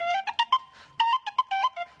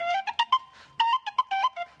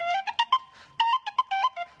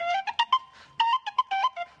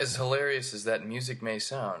As hilarious as that music may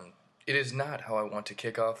sound, it is not how I want to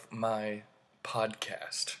kick off my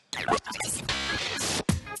podcast.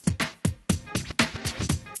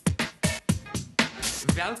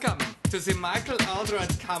 Welcome to the Michael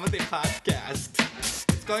Aldred Comedy Podcast.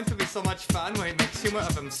 It's going to be so much fun where he makes humor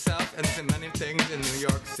of himself and the many things in New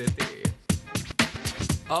York City.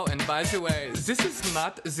 Oh, and by the way, this is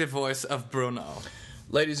not the voice of Bruno.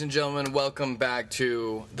 Ladies and gentlemen, welcome back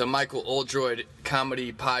to the Michael Oldroyd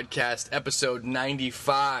Comedy Podcast, episode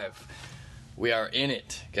 95. We are in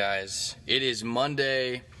it, guys. It is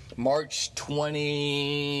Monday, March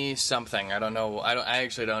 20-something. I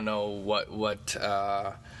actually don't know what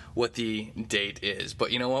the date is.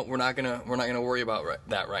 But you know what? We're not gonna worry about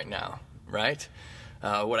that right now, right?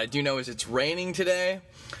 What I do know is it's raining today,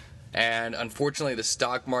 and unfortunately the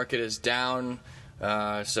stock market is down.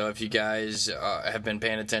 So if you guys have been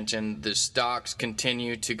paying attention, the stocks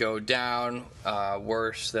continue to go down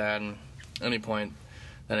worse than any point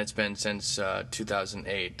than it's been since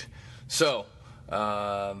 2008. So,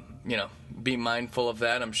 be mindful of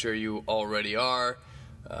that. I'm sure you already are.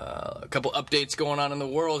 A couple updates going on in the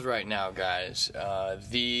world right now, guys.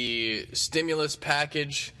 The stimulus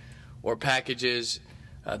package or packages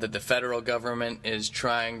that the federal government is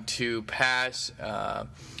trying to pass,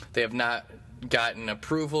 they have not gotten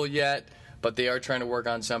approval yet, but they are trying to work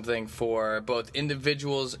on something for both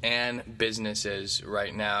individuals and businesses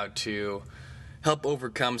right now to help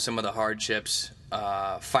overcome some of the hardships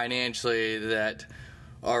financially that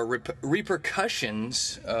are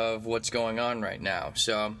repercussions of what's going on right now.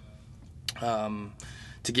 So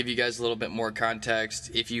to give you guys a little bit more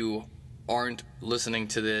context, if you aren't listening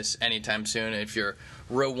to this anytime soon, if you're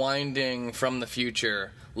rewinding from the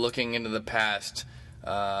future, looking into the past,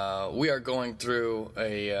 we are going through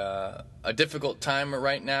a difficult time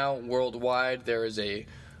right now worldwide. There is a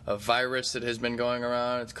virus that has been going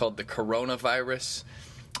around. It's called the coronavirus,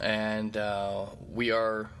 and we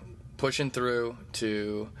are pushing through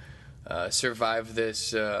to survive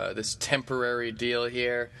this temporary deal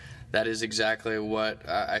here. That is exactly what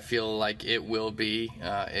I feel like it will be,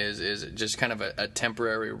 is just kind of a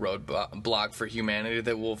temporary roadblock for humanity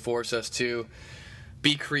that will force us to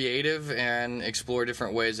be creative and explore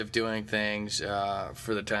different ways of doing things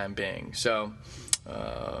for the time being. So,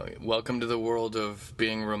 welcome to the world of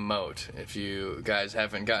being remote. If you guys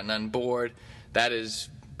haven't gotten on board, that is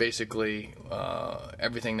basically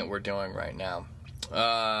everything that we're doing right now.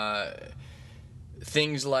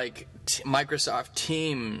 Things like Microsoft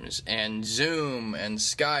Teams and Zoom and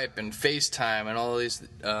Skype and FaceTime and all these,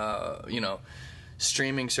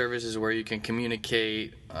 streaming services where you can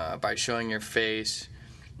communicate by showing your face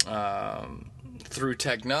through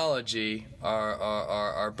technology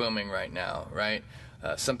are booming right now, right?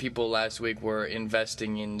 Some people last week were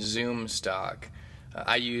investing in Zoom stock.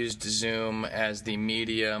 I used Zoom as the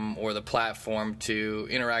medium or the platform to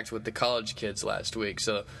interact with the college kids last week,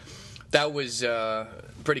 so that was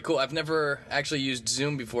pretty cool. I've never actually used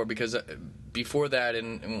Zoom before because before that,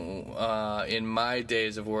 in my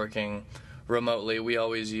days of working remotely, we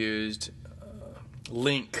always used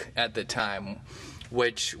Link at the time,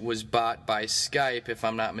 which was bought by Skype, if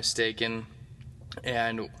I'm not mistaken.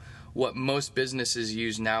 And what most businesses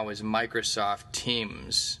use now is Microsoft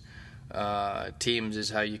Teams. Teams is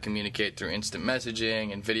how you communicate through instant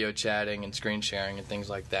messaging and video chatting and screen sharing and things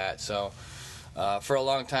like that. So for a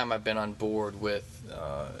long time, I've been on board with,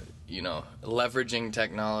 leveraging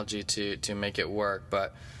technology to make it work.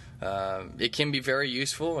 But it can be very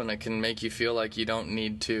useful, and it can make you feel like you don't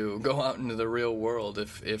need to go out into the real world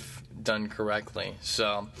if done correctly.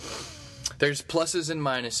 So there's pluses and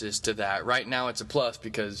minuses to that. Right now it's a plus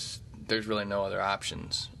because there's really no other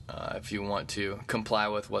options if you want to comply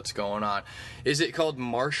with what's going on. Is it called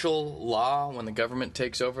martial law when the government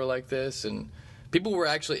takes over like this? And people were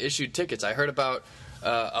actually issued tickets. I heard about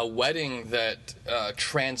a wedding that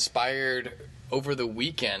transpired over the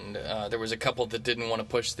weekend. There was a couple that didn't want to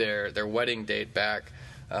push their wedding date back.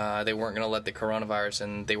 They weren't going to let the coronavirus,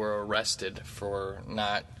 and they were arrested for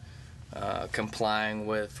not complying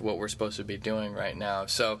with what we're supposed to be doing right now.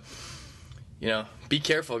 So, be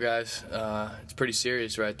careful, guys. It's pretty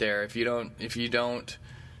serious right there. If you don't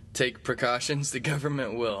take precautions, the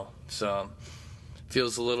government will. So,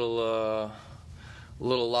 feels a little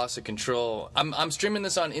loss of control. I'm streaming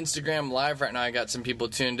this on Instagram Live right now. I got some people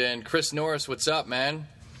tuned in. Chris Norris, what's up, man?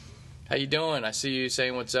 How you doing? I see you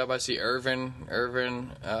saying what's up. I see Irvin.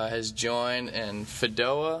 Irvin has joined, and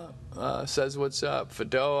Fedoa says what's up.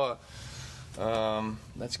 Fedoa,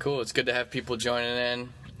 that's cool. It's good to have people joining in.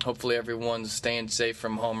 Hopefully everyone's staying safe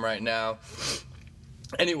from home right now.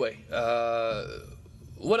 Anyway,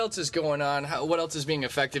 what else is going on? What else is being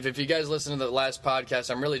effective? If you guys listen to the last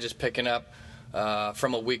podcast, I'm really just picking up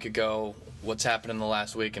from a week ago what's happened in the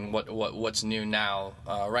last week and what's new now.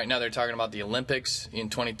 Right now they're talking about the Olympics in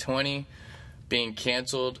 2020 being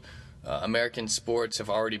canceled. American sports have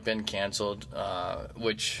already been canceled,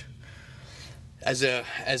 which as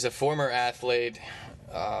a former athlete,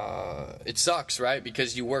 it sucks, right?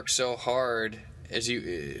 Because you work so hard.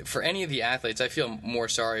 For any of the athletes, I feel more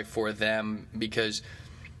sorry for them, because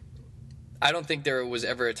I don't think there was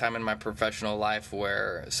ever a time in my professional life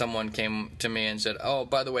where someone came to me and said, "Oh,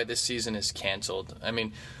 by the way, this season is canceled." I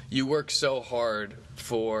mean, you work so hard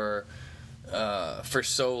for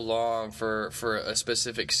so long for a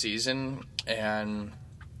specific season, and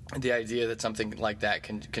the idea that something like that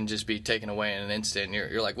can just be taken away in an instant, and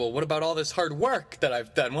you're like, well, what about all this hard work that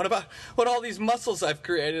I've done? What all these muscles I've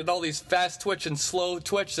created, all these fast twitch and slow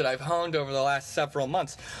twitch that I've honed over the last several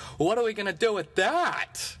months? What are we going to do with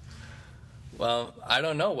that? Well, I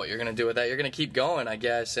don't know what you're going to do with that. You're going to keep going, I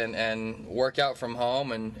guess, and work out from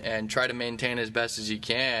home and try to maintain as best as you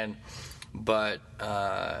can. But,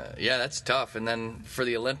 yeah, that's tough. And then for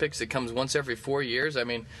the Olympics, it comes once every 4 years. I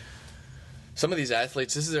mean, some of these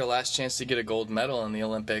athletes, this is their last chance to get a gold medal in the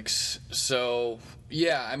Olympics. So,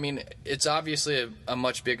 yeah, I mean, it's obviously a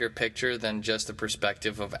much bigger picture than just the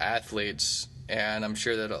perspective of athletes. And I'm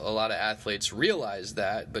sure that a lot of athletes realize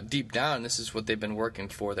that. But deep down, this is what they've been working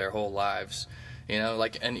for their whole lives. You know,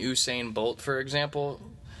 like an Usain Bolt, for example.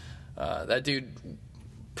 That dude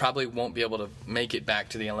probably won't be able to make it back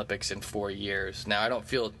to the Olympics in 4 years. Now, I don't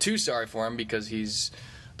feel too sorry for him because he's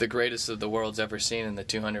the greatest of the world's ever seen in the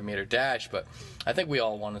 200-meter dash, but I think we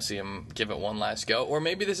all want to see him give it one last go. Or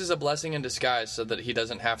maybe this is a blessing in disguise so that he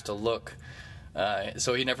doesn't have to look,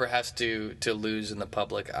 so he never has to lose in the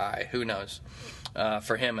public eye. Who knows?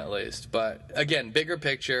 For him at least. But again, bigger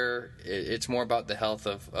picture, it's more about the health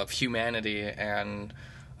of humanity and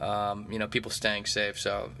people staying safe.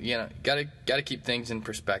 So gotta keep things in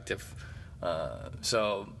perspective.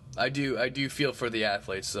 So I do feel for the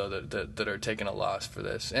athletes though that are taking a loss for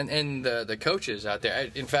this, and the coaches out there.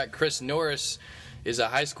 In fact, Chris Norris is a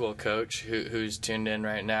high school coach who's tuned in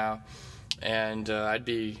right now, and I'd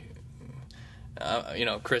be,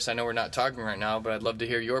 Chris, I know we're not talking right now, but I'd love to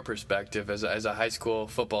hear your perspective as a high school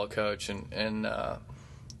football coach, and I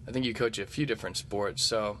think you coach a few different sports,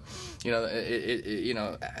 so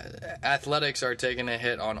athletics are taking a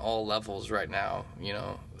hit on all levels right now.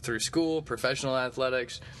 Through school, professional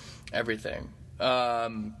athletics, everything.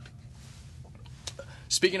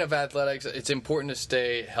 Speaking of athletics, it's important to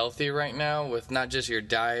stay healthy right now with not just your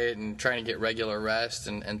diet and trying to get regular rest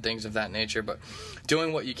and things of that nature, but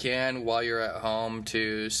doing what you can while you're at home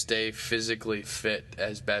to stay physically fit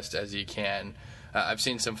as best as you can. I've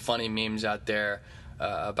seen some funny memes out there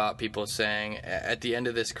about people saying at the end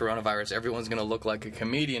of this coronavirus, everyone's going to look like a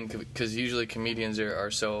comedian, because usually comedians are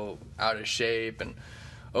so out of shape and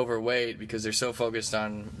overweight because they're so focused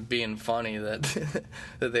on being funny that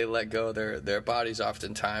that they let go their bodies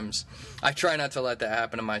oftentimes. I try not to let that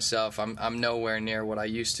happen to myself. I'm nowhere near what I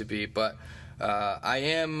used to be, but I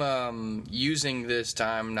am using this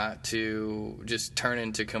time not to just turn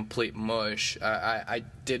into complete mush. I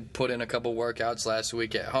did put in a couple workouts last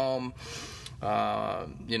week at home.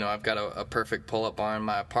 I've got a perfect pull-up bar in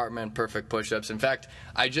my apartment, perfect push-ups. In fact,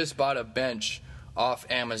 I just bought a bench off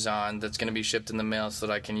Amazon that's going to be shipped in the mail so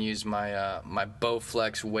that I can use my my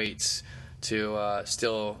Bowflex weights to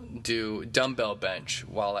still do dumbbell bench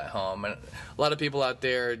while at home. And a lot of people out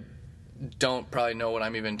there don't probably know what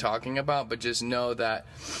I'm even talking about, but just know that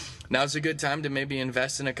now's a good time to maybe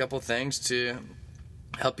invest in a couple things to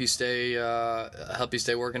help you stay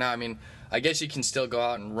working out. I mean, I guess you can still go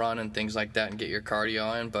out and run and things like that and get your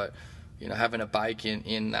cardio in, but having a bike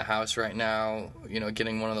in the house right now,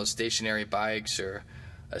 getting one of those stationary bikes or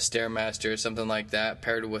a Stairmaster or something like that,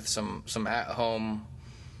 paired with some at-home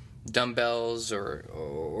dumbbells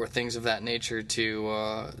or things of that nature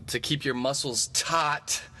to keep your muscles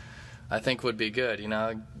taut, I think would be good.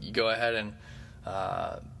 You go ahead and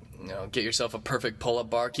get yourself a perfect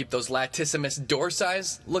pull-up bar. Keep those latissimus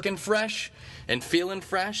dorsi looking fresh and feeling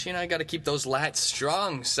fresh. You got to keep those lats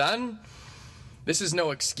strong, son. This is no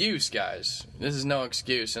excuse, guys. This is no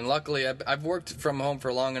excuse. And luckily, I've worked from home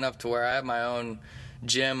for long enough to where I have my own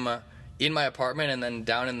gym in my apartment, and then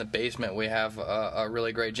down in the basement we have a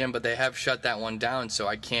really great gym, but they have shut that one down, so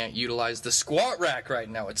I can't utilize the squat rack right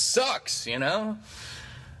now. It sucks,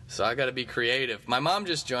 So I got to be creative. My mom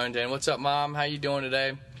just joined in. What's up, Mom? How you doing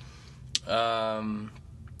today?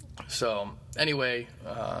 So anyway,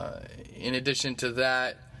 in addition to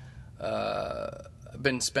that, I've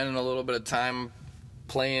been spending a little bit of time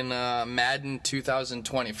playing Madden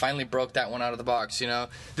 2020. Finally broke that one out of the box.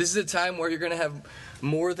 This is a time where you're going to have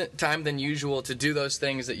more time than usual to do those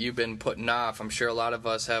things that you've been putting off. I'm sure a lot of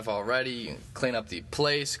us have already. Clean up the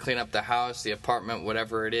place, clean up the house, the apartment,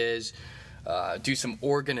 whatever it is. Do some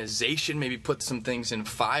organization, maybe put some things in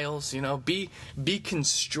files. Be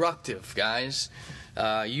constructive, guys.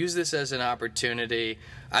 Use this as an opportunity.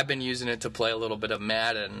 I've been using it to play a little bit of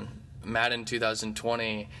Madden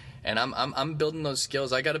 2020, and I'm building those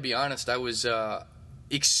skills. I got to be honest, I was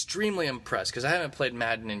extremely impressed, because I haven't played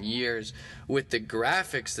Madden in years, with the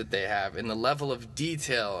graphics that they have and the level of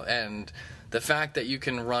detail and the fact that you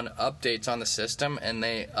can run updates on the system and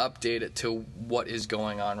they update it to what is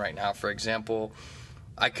going on right now. For example,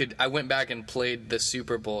 I went back and played the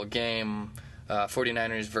Super Bowl game,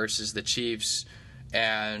 49ers versus the Chiefs,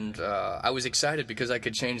 and I was excited because I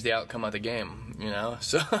could change the outcome of the game,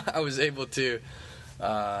 So I was able to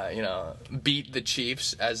beat the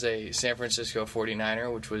Chiefs as a San Francisco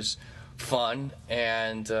 49er, which was fun.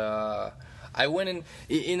 And I went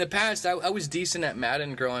in the past, I was decent at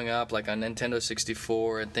Madden growing up, like on Nintendo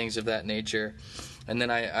 64 and things of that nature. And then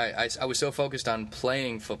I was so focused on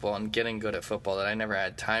playing football and getting good at football that I never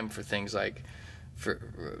had time for things like for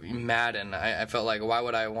Madden. I felt like, why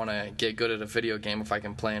would I want to get good at a video game if I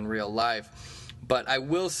can play in real life? But I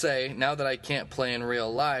will say, now that I can't play in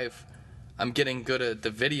real life, I'm getting good at the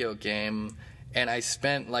video game, and I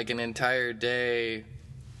spent like an entire day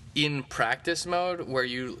in practice mode where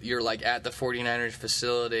you're like at the 49ers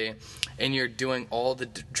facility and you're doing all the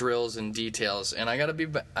drills and details. And I gotta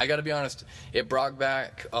be honest, it brought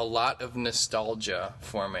back a lot of nostalgia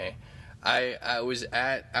for me. I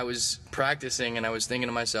was practicing and I was thinking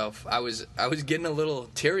to myself, I was getting a little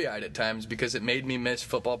teary-eyed at times because it made me miss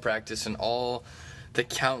football practice and all the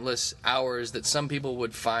countless hours that some people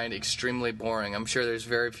would find extremely boring. I'm sure there's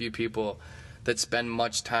very few people that spend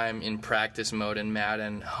much time in practice mode in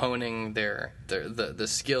Madden, honing the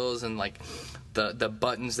skills and like the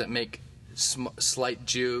buttons that make slight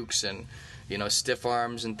jukes and stiff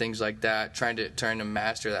arms and things like that, trying to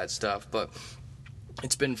master that stuff. But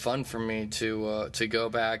it's been fun for me to go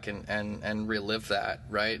back and relive that,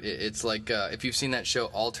 right? It's like if you've seen that show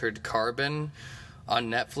Altered Carbon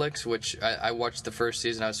on Netflix, which I watched the first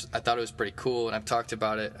season. I thought it was pretty cool, and I've talked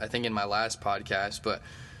about it, I think, in my last podcast. But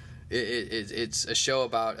it's a show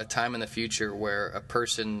about a time in the future where a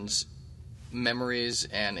person's memories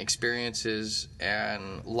and experiences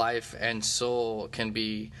and life and soul can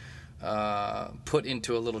be put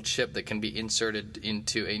into a little chip that can be inserted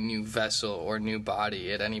into a new vessel or new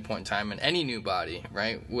body at any point in time, and any new body,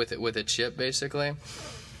 right, with a chip, basically.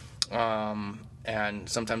 And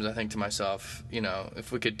sometimes I think to myself,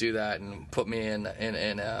 if we could do that and put me in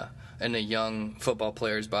a young football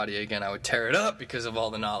player's body again, I would tear it up because of all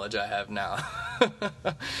the knowledge I have now.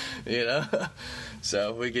 So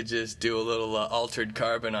if we could just do a little altered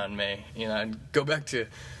carbon on me, I'd go back to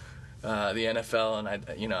the NFL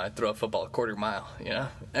and I'd throw a football a quarter mile.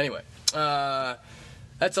 Anyway,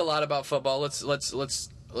 that's a lot about football. Let's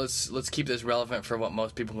keep this relevant for what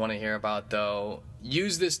most people want to hear about, though.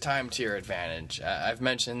 Use this time to your advantage. I've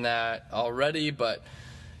mentioned that already, but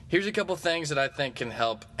here's a couple things that I think can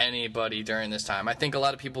help anybody during this time. I think a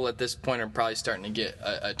lot of people at this point are probably starting to get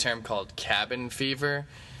a term called cabin fever,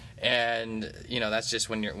 and that's just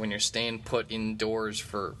when you're staying put indoors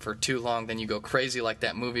for too long, then you go crazy, like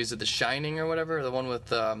that movie, is it The Shining or whatever, the one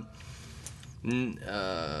with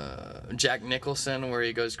Jack Nicholson, where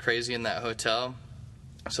he goes crazy in that hotel.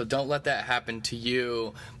 So don't let that happen to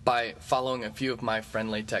you by following a few of my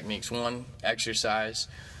friendly techniques. 1, exercise.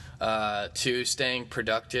 2, staying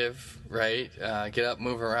productive, right? Get up,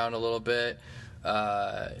 move around a little bit.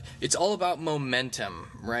 It's all about momentum,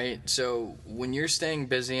 right? So when you're staying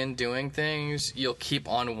busy and doing things, you'll keep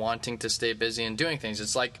on wanting to stay busy and doing things.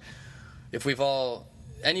 It's like if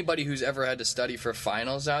anybody who's ever had to study for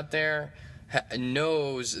finals out there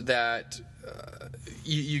knows that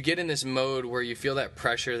you get in this mode where you feel that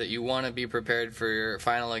pressure that you want to be prepared for your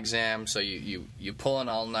final exam, so you pull an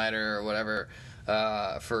all-nighter or whatever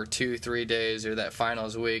for 2-3 days or that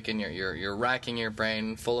finals week, and you're racking your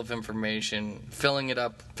brain full of information, filling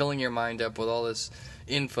your mind up with all this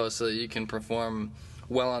info so that you can perform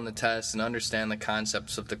well on the test and understand the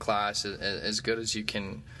concepts of the class as good as you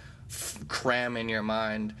can cram in your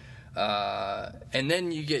mind. And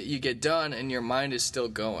then you get done and your mind is still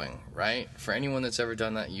going, right? For anyone that's ever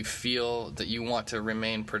done that, you feel that you want to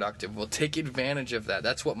remain productive. Well, take advantage of that.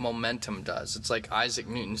 That's what momentum does. It's like Isaac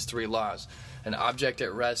Newton's 3 laws. An object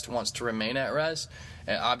at rest wants to remain at rest.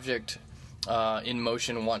 An object in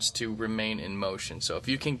motion wants to remain in motion. So if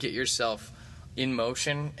you can get yourself in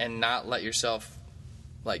motion and not let yourself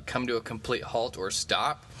like come to a complete halt or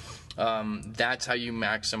stop, that's how you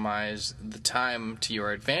maximize the time to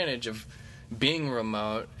your advantage of being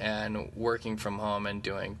remote and working from home and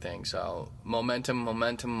doing things. So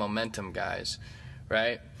momentum, guys,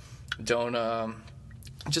 right? Don't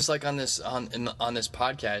just like on this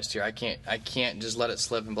podcast here, I can't just let it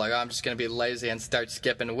slip and be like, oh, I'm just gonna be lazy and start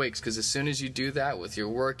skipping weeks, because as soon as you do that with your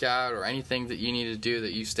workout or anything that you need to do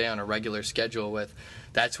that you stay on a regular schedule with,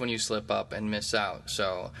 that's when you slip up and miss out.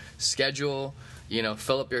 So schedule,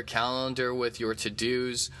 fill up your calendar with your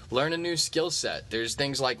to-dos, learn a new skill set. There's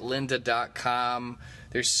things like lynda.com.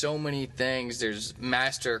 There's so many things. There's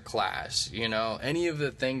Masterclass, any of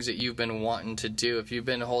the things that you've been wanting to do. If you've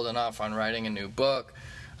been holding off on writing a new book,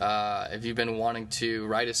 if you've been wanting to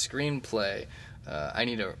write a screenplay, I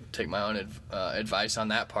need to take my own advice on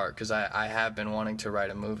that part, because I have been wanting to write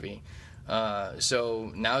a movie.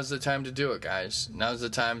 So now's the time to do it, guys. Now's the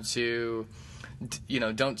time to,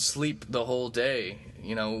 don't sleep the whole day.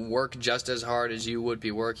 Work just as hard as you would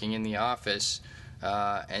be working in the office.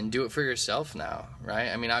 And do it for yourself now, right?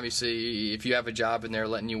 I mean, obviously, if you have a job and they're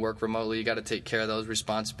letting you work remotely, you got to take care of those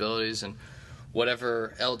responsibilities, and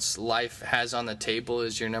whatever else life has on the table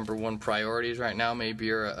is your number one priorities right now. Maybe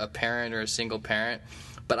you're a parent or a single parent,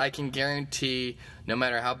 but I can guarantee, no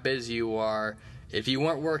matter how busy you are, if you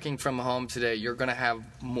weren't working from home today, you're going to have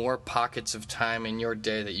more pockets of time in your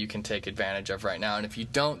day that you can take advantage of right now. And if you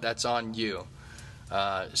don't, that's on you.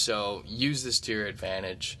 So use this to your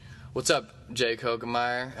advantage. What's up, Jake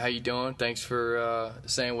Hogemeyer? How you doing? Thanks for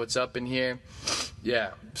saying what's up in here.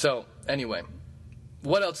 Yeah, so anyway,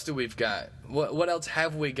 what else do we've got? What else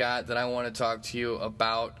have we got that I want to talk to you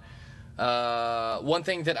about? One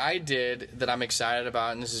thing that I did that I'm excited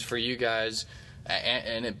about, and this is for you guys,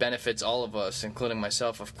 and it benefits all of us, including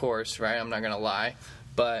myself, of course, right? I'm not going to lie.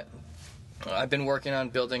 But I've been working on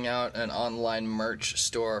building out an online merch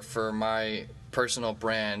store for my personal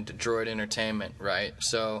brand, Droid Entertainment, right?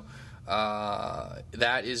 So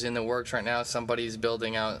that is in the works right now. Somebody's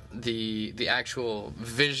building out the actual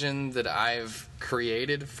vision that I've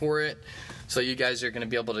created for it. So you guys are going to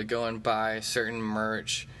be able to go and buy certain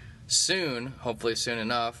merch soon, hopefully soon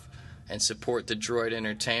enough, and support the Droid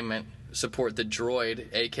Entertainment. Support the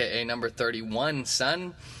Droid, aka number 31,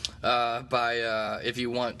 son. If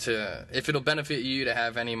you want to, if it'll benefit you to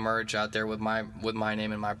have any merch out there with my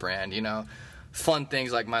name and my brand, fun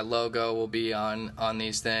things like my logo will be on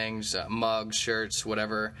these things, mugs, shirts,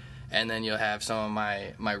 whatever, and then you'll have some of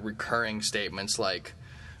my recurring statements like,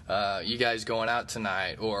 you guys going out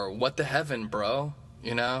tonight, or what the heaven, bro,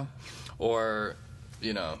 or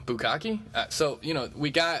bukkake. So we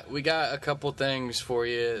got a couple things for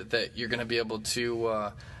you that you're gonna be able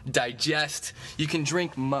to digest. You can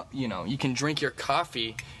drink you can drink your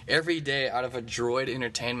coffee every day out of a Droid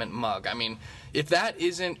Entertainment mug. I mean, if that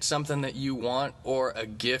isn't something that you want or a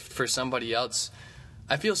gift for somebody else,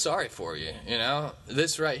 I feel sorry for you.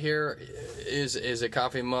 This right here is a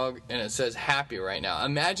coffee mug, and it says happy right now.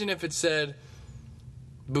 Imagine if it said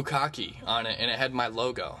bukkake on it and it had my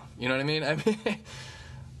logo. You know what I mean?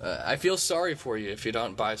 I feel sorry for you if you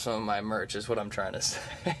don't buy some of my merch, is what I'm trying to say.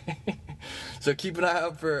 So keep an eye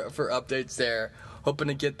out for updates there. Hoping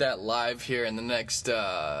to get that live here in the next,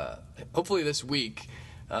 hopefully this week.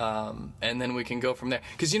 And then we can go from there.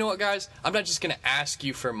 Because you know what, guys? I'm not just going to ask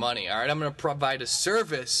you for money, all right? I'm going to provide a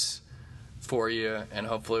service for you, and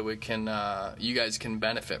hopefully we can, you guys can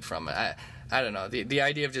benefit from it. I don't know. The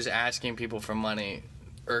idea of just asking people for money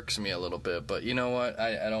irks me a little bit, but you know what?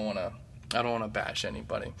 I don't want to bash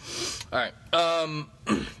anybody. All right.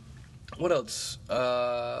 What else?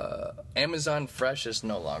 Amazon Fresh is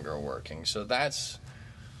no longer working, so that's,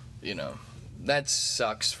 that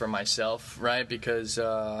sucks for myself, right? Because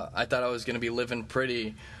I thought I was going to be living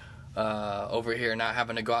pretty over here, not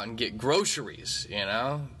having to go out and get groceries,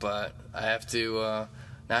 But I have to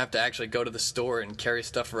now I have to actually go to the store and carry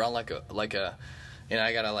stuff around like a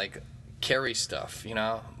I gotta carry stuff,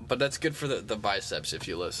 But that's good for the biceps if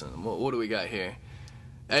you listen. What do we got here?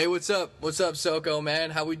 Hey, what's up? What's up, Soko,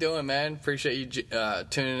 man? How we doing, man? Appreciate you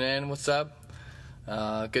tuning in. What's up?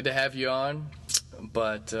 Good to have you on.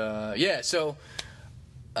 But yeah, so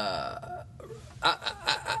I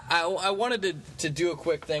wanted to do a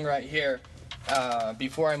quick thing right here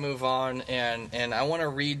before I move on, and I want to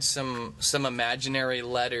read some imaginary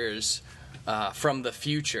letters from the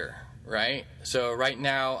future, right? So right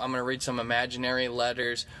now I'm going to read some imaginary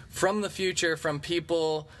letters from the future from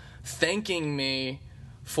people thanking me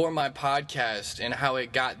for my podcast and how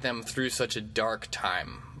it got them through such a dark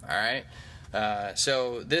time, all right?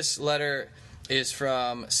 So this letter is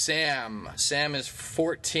from Sam. Sam is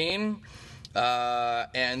 14,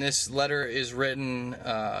 And this letter is written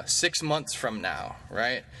 6 months from now,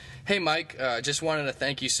 right? Hey, Mike, just wanted to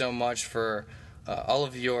thank you so much for all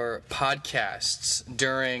of your podcasts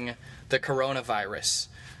during the coronavirus.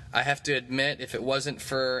 I have to admit, if it wasn't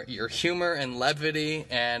for your humor and levity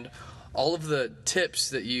and all of the tips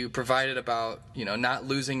that you provided about, not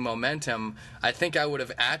losing momentum, I think I would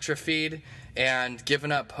have atrophied and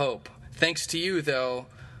given up hope. Thanks to you, though,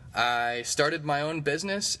 I started my own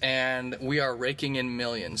business, and we are raking in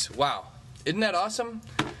millions. Wow. Isn't that awesome?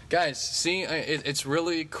 Guys, see, it's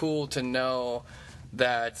really cool to know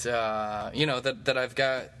that, that I've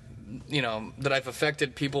got, that I've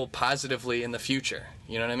affected people positively in the future.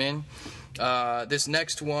 You know what I mean? This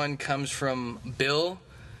next one comes from Bill.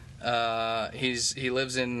 He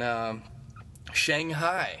lives in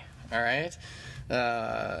Shanghai, all right?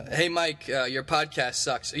 Hey, Mike, your podcast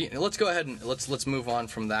sucks. Let's go ahead and let's move on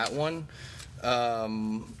from that one.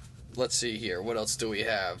 Let's see here. What else do we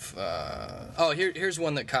have? Here's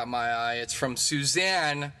one that caught my eye. It's from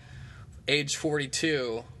Suzanne, age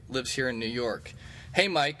 42, lives here in New York. Hey,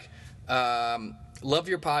 Mike, love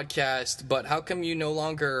your podcast, but how come you no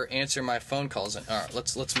longer answer my phone calls? All right,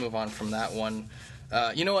 let's move on from that one.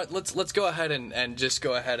 You know what? Let's go ahead and just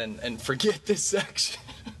go ahead and forget this section.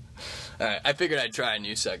 All right, I figured I'd try a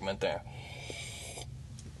new segment there.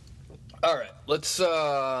 All right, let's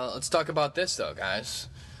talk about this though, guys.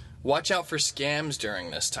 Watch out for scams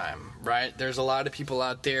during this time, right? There's a lot of people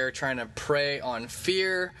out there trying to prey on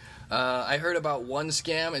fear. I heard about one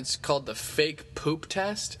scam. It's called the fake poop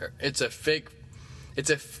test. It is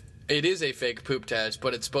a fake poop test,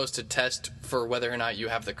 but it's supposed to test for whether or not you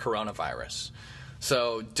have the coronavirus.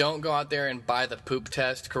 So don't go out there and buy the poop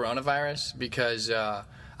test coronavirus because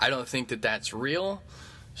I don't think that that's real.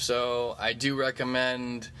 So I do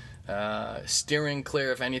recommend steering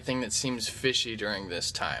clear of anything that seems fishy during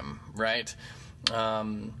this time, right?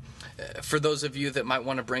 For those of you that might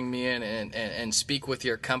want to bring me in and speak with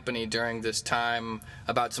your company during this time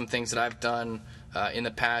about some things that I've done in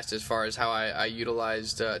the past as far as how I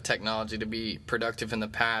utilized technology to be productive in the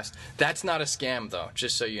past, that's not a scam, though,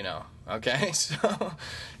 just so you know, okay? So,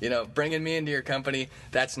 bringing me into your company,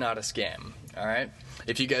 that's not a scam, all right?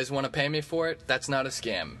 If you guys want to pay me for it, that's not a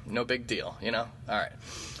scam. No big deal, all right.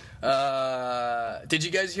 Did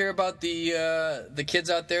you guys hear about the kids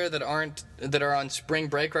out there that are on spring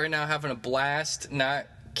break right now having a blast, not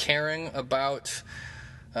caring about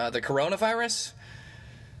the coronavirus?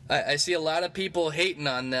 I see a lot of people hating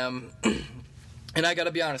on them, and I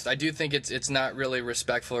gotta be honest, I do think it's not really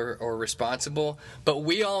respectful or responsible, but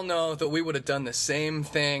we all know that we would have done the same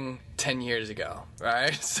thing 10 years ago,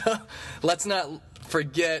 right? So let's not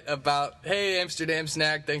forget about, hey, Amsterdam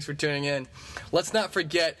Snack, thanks for tuning in. Let's not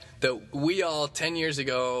forget that we all 10 years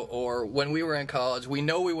ago, or when we were in college, we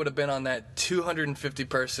know we would have been on that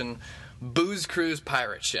 250-person booze cruise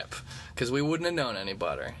pirate ship, because we wouldn't have known any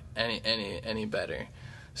better.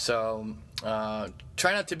 So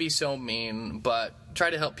try not to be so mean, but try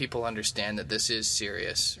to help people understand that this is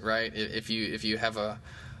serious, right? If you have a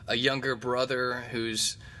younger brother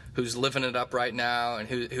who's living it up right now and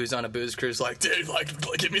who's on a booze cruise, like, Dave,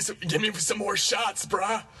 give me some more shots,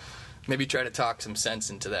 brah. Maybe try to talk some sense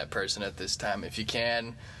into that person at this time if you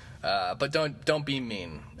can, but don't be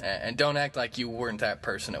mean, and don't act like you weren't that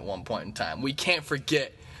person at one point in time. We can't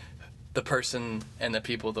forget the person and the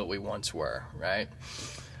people that we once were, right?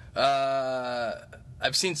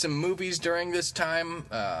 I've seen some movies during this time.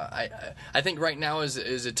 I think right now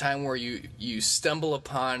is a time where you stumble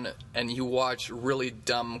upon and you watch really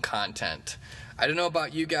dumb content. I don't know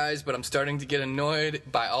about you guys, but I'm starting to get annoyed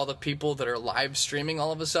by all the people that are live streaming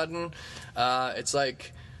all of a sudden. It's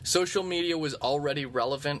like social media was already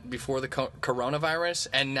relevant before the coronavirus,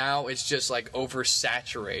 and now it's just like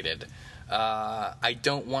oversaturated. I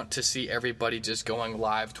don't want to see everybody just going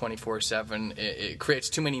live 24/7. It creates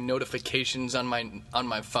too many notifications on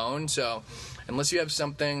my phone. So unless you have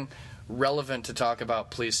something relevant to talk about,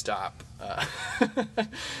 please stop.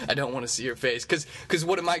 I don't want to see your face, because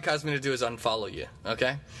what it might cause me to do is unfollow you.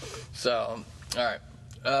 Okay, so all right.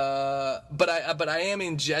 But I am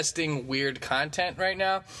ingesting weird content right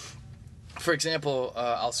now. For example,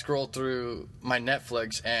 I'll scroll through my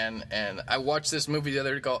Netflix and I watched this movie the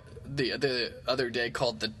other day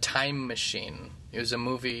called The Time Machine. It was a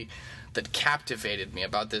movie that captivated me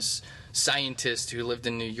about this scientist who lived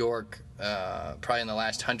in New York probably in the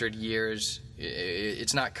last 100 years.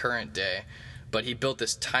 It's not current day, but he built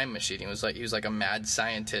this time machine. He was like a mad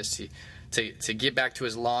scientist to get back to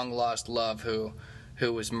his long lost love who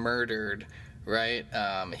was murdered right?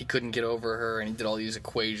 He couldn't get over her, and he did all these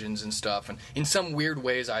equations and stuff. And in some weird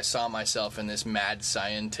ways, I saw myself in this mad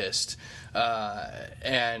scientist.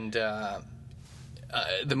 The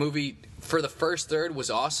movie, for the first third, was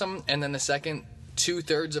awesome, and then the second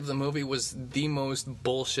 2/3 of the movie was the most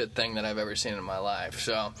bullshit thing that I've ever seen in my life.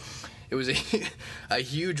 So it was a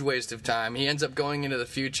huge waste of time. He ends up going into the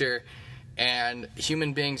future, and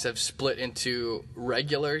human beings have split into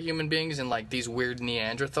regular human beings and like these weird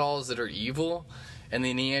Neanderthals that are evil. And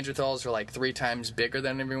the Neanderthals are like 3 times bigger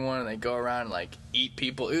than everyone, and they go around and like eat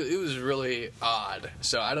people. It was really odd.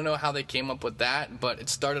 So I don't know how they came up with that, but it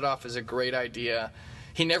started off as a great idea.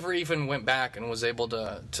 He never even went back and was able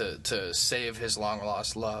to save his long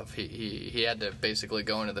lost love. He had to basically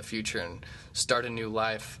go into the future and start a new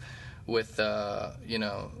life with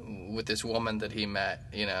with this woman that he met.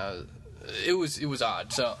 It was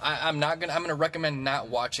odd. So I'm gonna recommend not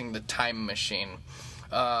watching The Time Machine.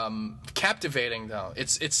 Captivating though.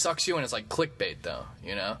 It sucks you in. It's like clickbait though,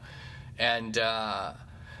 and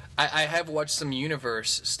I have watched some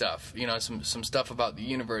universe stuff, some stuff about the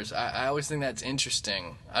universe. I always think that's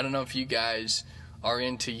interesting. I don't know if you guys are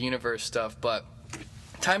into universe stuff, but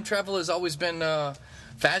time travel has always been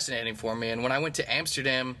fascinating for me. And when I went to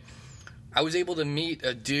Amsterdam, I was able to meet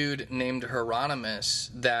a dude named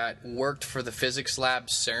Hieronymus that worked for the physics lab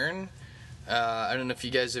CERN. I don't know if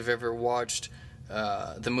you guys have ever watched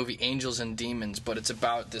the movie Angels and Demons, but it's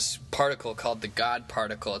about this particle called the God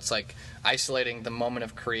particle. It's like isolating the moment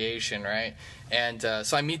of creation, right? And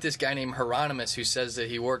so I meet this guy named Hieronymus who says that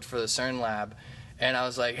he worked for the CERN lab. And I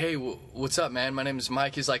was like, hey, what's up, man? My name is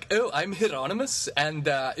Mike. He's like, oh, I'm Hieronymus, and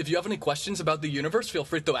if you have any questions about the universe, feel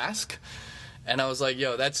free to ask. And I was like,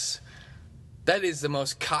 yo, that is the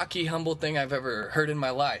most cocky, humble thing I've ever heard in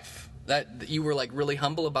my life. That you were like really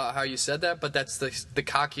humble about how you said that, but that's the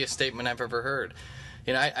cockiest statement I've ever heard.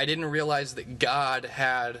 I didn't realize that God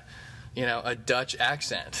had, a Dutch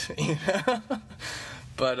accent.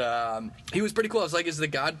 But he was pretty cool. I was like, is the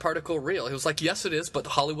God particle real? He was like, yes, it is, but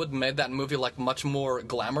Hollywood made that movie like much more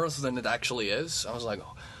glamorous than it actually is. I was like,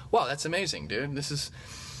 wow, that's amazing, dude. This is.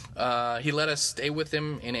 He let us stay with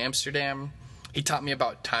him in Amsterdam. He taught me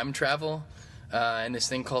about time travel and this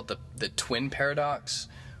thing called the twin paradox,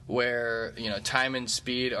 where time and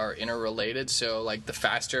speed are interrelated. So like the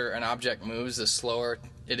faster an object moves, the slower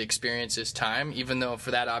it experiences time, even though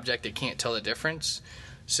for that object it can't tell the difference.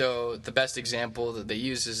 So the best example that they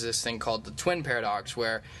use is this thing called the twin paradox,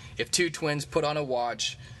 where if 2 twins put on a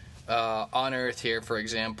watch on Earth here, for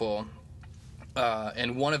example,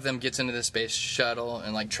 and one of them gets into the space shuttle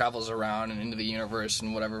and like travels around and into the universe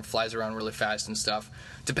and whatever, flies around really fast and stuff,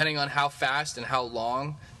 depending on how fast and how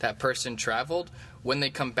long that person traveled, when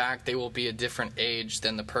they come back they will be a different age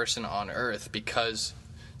than the person on Earth, because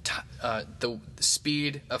the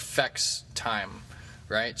speed affects time,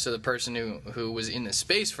 right? So the person who was in the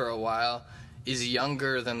space for a while is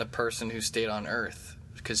younger than the person who stayed on Earth,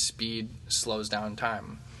 because speed slows down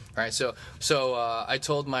time. Right, so I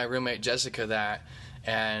told my roommate Jessica that,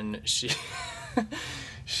 and she's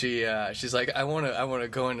like, I want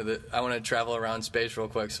to travel around space real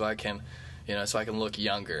quick so I can look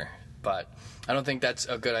younger. But I don't think that's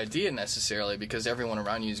a good idea necessarily, because everyone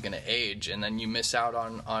around you is going to age, and then you miss out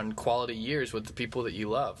on quality years with the people that you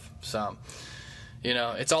love. So,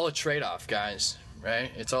 it's all a trade-off, guys.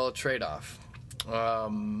 Right? It's all a trade-off.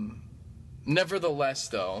 Nevertheless,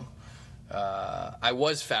 though. I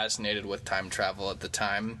was fascinated with time travel at the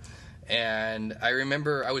time, and I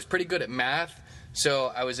remember I was pretty good at math,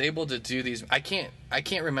 so I was able to do these. I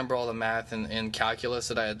can't remember all the math and calculus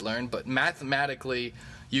that I had learned, but mathematically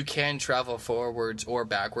you can travel forwards or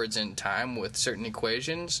backwards in time with certain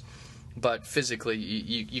equations, but physically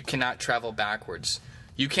you cannot travel backwards.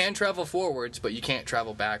 You can travel forwards, but you can't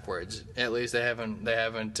travel backwards. At least they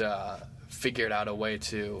haven't figured out a way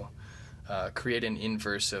to create an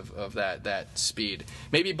inverse of that speed.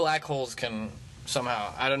 Maybe black holes can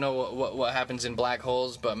somehow. I don't know what happens in black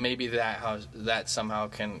holes, but maybe that somehow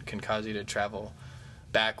can cause you to travel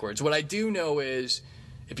backwards. What I do know is,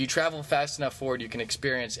 if you travel fast enough forward, you can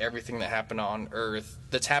experience everything that happened on Earth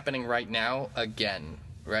that's happening right now again.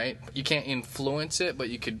 Right? You can't influence it, but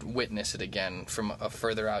you could witness it again from a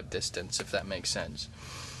further out distance, if that makes sense.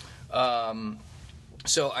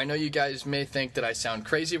 So I know you guys may think that I sound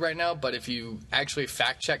crazy right now, but if you actually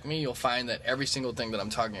fact check me, you'll find that every single thing that I'm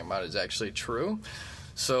talking about is actually true.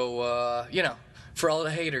 So, for all the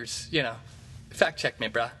haters, fact check me,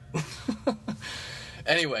 bruh.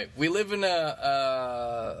 Anyway, we live in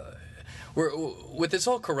with this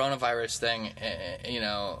whole coronavirus thing,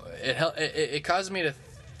 it caused me to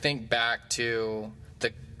think back to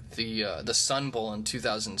the Sun Bowl in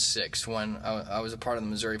 2006 when I was a part of the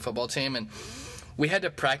Missouri football team, and we had to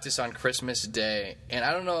practice on Christmas Day. And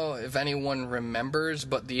I don't know if anyone remembers,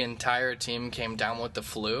 but the entire team came down with the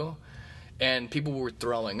flu, and people were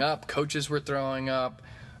throwing up, coaches were throwing up,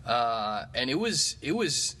 and it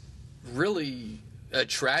was really a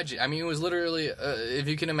tragedy. I mean, it was literally, if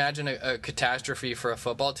you can imagine a catastrophe for a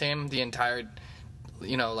football team, the entire,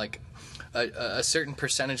 like a certain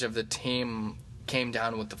percentage of the team came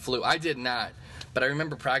down with the flu. I did not, but I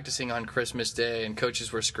remember practicing on Christmas Day, and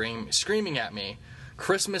coaches were screaming at me.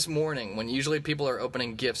 Christmas morning, when usually people are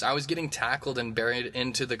opening gifts, I was getting tackled and buried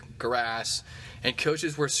into the grass, and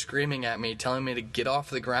coaches were screaming at me, telling me to get off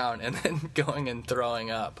the ground, and then going and throwing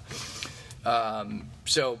up.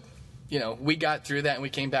 So, we got through that, and we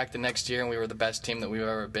came back the next year, and we were the best team that we've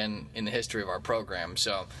ever been in the history of our program.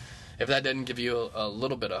 So if that didn't give you a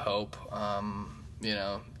little bit of hope,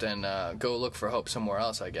 then go look for hope somewhere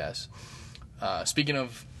else, I guess. Speaking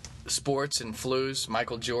of sports and flus,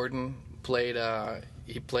 Michael Jordan played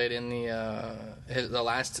in the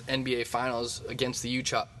last NBA Finals against the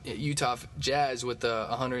Utah Jazz with a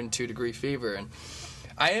 102-degree fever. And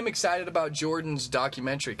I am excited about Jordan's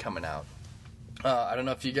documentary coming out. I don't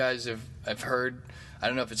know if you guys have heard. I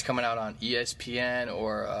don't know if it's coming out on ESPN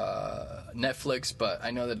or Netflix, but I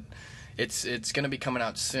know that it's going to be coming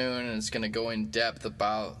out soon, and it's going to go in depth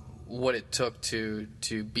about what it took to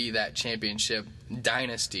be that championship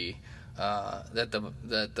dynasty that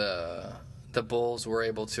the Bulls were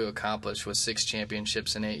able to accomplish with 6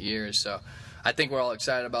 championships in 8 years. So I think we're all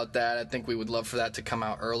excited about that. I think we would love for that to come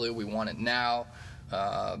out early. We want it now.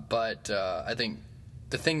 But I think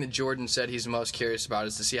the thing that Jordan said he's most curious about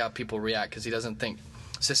is to see how people react, because he doesn't think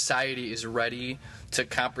society is ready to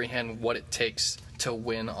comprehend what it takes to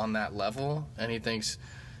win on that level. And he thinks,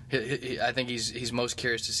 I think he's most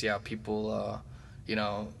curious to see how people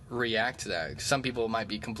react to that. Some people might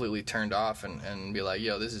be completely turned off and be like,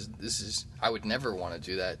 yo, this is I would never want to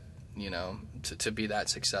do that, to be that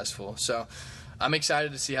successful. So I'm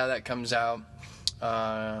excited to see how that comes out.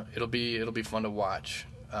 It'll be fun to watch.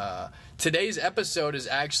 Today's episode is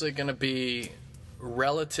actually going to be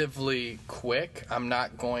relatively quick. I'm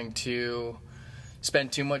not going to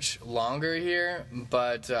spend too much longer here,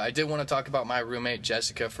 but I did want to talk about my roommate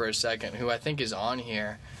Jessica for a second, who I think is on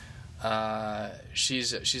here.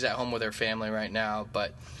 She's at home with her family right now,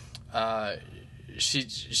 but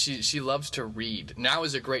she loves to read. Now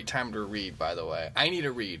is a great time to read, by the way. I need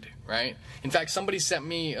to read, right? In fact, somebody sent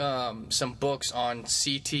me some books on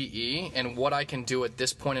CTE and what I can do at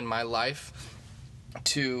this point in my life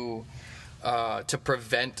to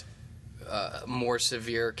prevent more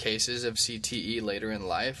severe cases of CTE later in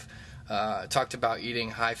life. Talked about eating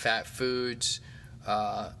high-fat foods,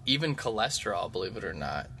 even cholesterol, believe it or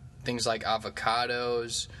not. Things like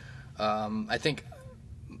avocados.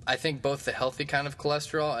 I think both the healthy kind of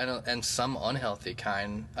cholesterol and some unhealthy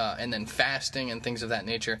kind, and then fasting and things of that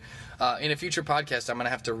nature. In a future podcast, I'm going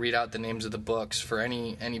to have to read out the names of the books for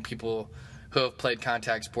any people who have played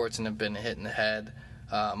contact sports and have been hit in the head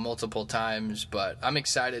multiple times. But I'm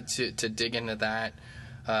excited to dig into that.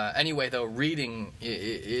 Anyway, though, reading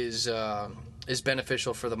is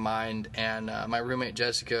beneficial for the mind, and my roommate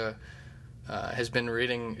Jessica has been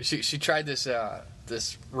reading. She tried this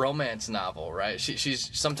romance novel, right?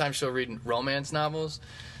 Sometimes she'll read romance novels,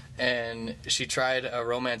 and she tried a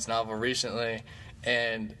romance novel recently,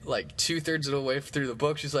 and like 2/3 of the way through the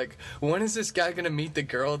book, she's like, when is this guy gonna meet the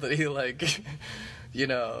girl that he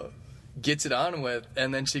gets it on with?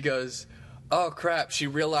 And then she goes, oh crap, she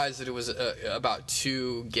realized that it was about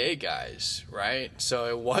 2 gay guys, right? So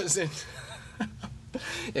it wasn't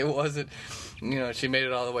she made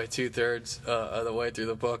it all the way 2/3 of the way through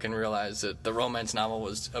the book and realized that the romance novel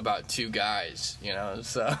was about 2 guys,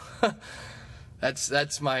 so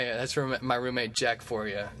that's my roommate Jack for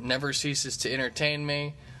you. Never ceases to entertain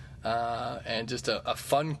me, and just a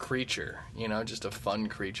fun creature, just a fun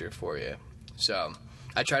creature for you. So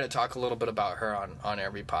I try to talk a little bit about her on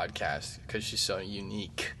every podcast because she's so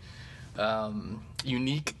unique.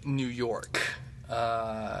 Unique New York.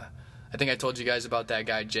 I think I told you guys about that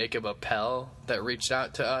guy, Jacob Appel, that reached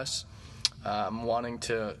out to us wanting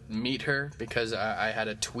to meet her because I had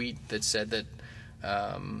a tweet that said that,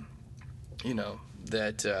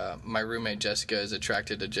 my roommate Jessica is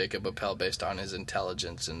attracted to Jacob Appel based on his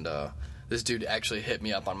intelligence. And this dude actually hit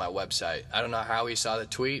me up on my website. I don't know how he saw the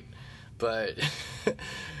tweet, but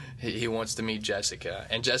he wants to meet Jessica.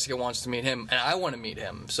 And Jessica wants to meet him, and I want to meet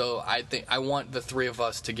him. So I think I want the 3 of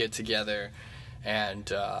us to get together and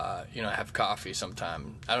have coffee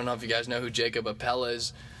sometime. I don't know if you guys know who Jacob Appel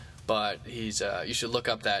is, but he's you should look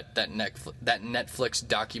up that Netflix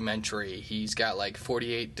documentary. He's got like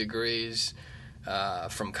 48 degrees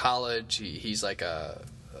from college. He's like a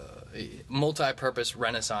multi-purpose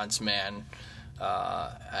Renaissance man.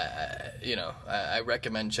 I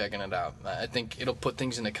recommend checking it out. I think it'll put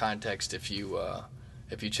things into context if you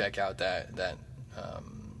check out that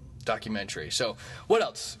documentary. So what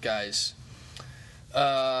else, guys?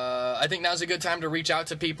 I think now's a good time to reach out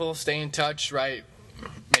to people, stay in touch, right?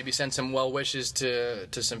 Maybe send some well wishes to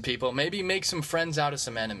some people. Maybe make some friends out of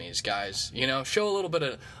some enemies, guys. Show a little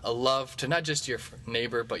bit of love to not just your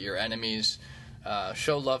neighbor but your enemies.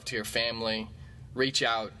 Show love to your family. Reach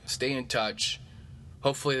out, stay in touch.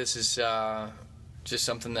 Hopefully this is just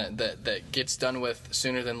something that gets done with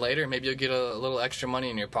sooner than later. Maybe you'll get a little extra money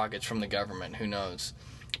in your pockets from the government. Who knows?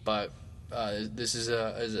 But this is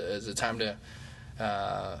a time to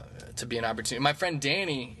be an opportunity. My friend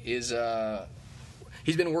Danny he's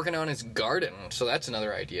been working on his garden, so that's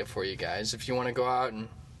another idea for you guys. If you want to go out and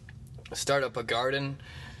start up a garden,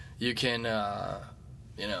 you can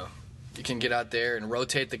you can get out there and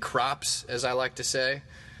rotate the crops, as I like to say.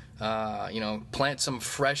 Plant some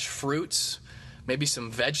fresh fruits, maybe some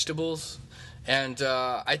vegetables, and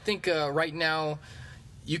I think right now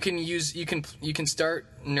you can start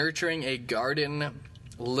nurturing a garden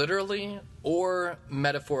literally or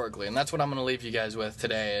metaphorically, and that's what I'm going to leave you guys with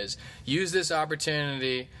today. Is use this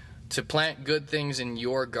opportunity to plant good things in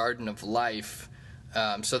your garden of life,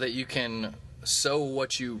 so that you can sow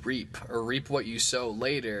what you reap, or reap what you sow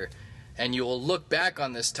later. And you will look back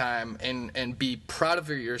on this time and be proud of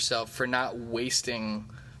yourself for not wasting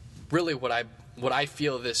really what I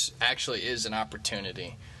feel this actually is an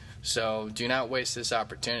opportunity. So do not waste this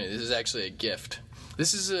opportunity. This is actually a gift.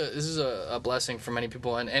 This is a blessing for many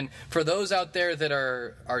people. And for those out there that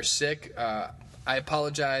are sick, I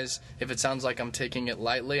apologize if it sounds like I'm taking it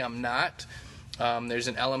lightly. I'm not. There's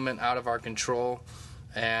an element out of our control.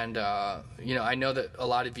 And, I know that a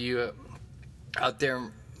lot of you out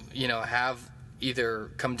there have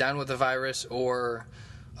either come down with the virus or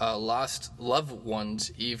lost loved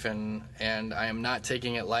ones even, and I am not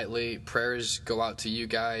taking it lightly. Prayers go out to you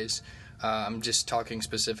guys. I'm just talking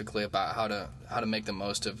specifically about how to make the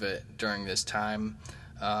most of it during this time,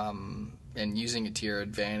 and using it to your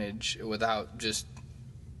advantage without just,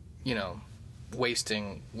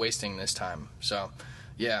 wasting this time. So,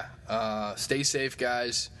 yeah, stay safe,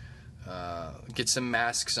 guys. Get some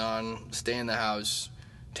masks on. Stay in the house.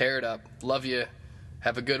 Tear it up. Love you.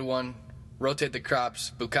 Have a good one. Rotate the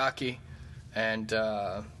crops. Bukkake. And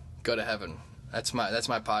go to heaven. That's my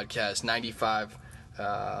podcast. 95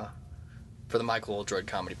 for the Michael Oldroyd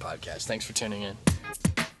Comedy Podcast. Thanks for tuning in.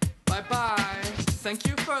 Bye-bye. Thank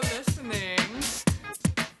you for listening.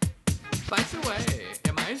 By the way,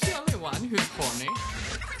 am I the only one who's horny?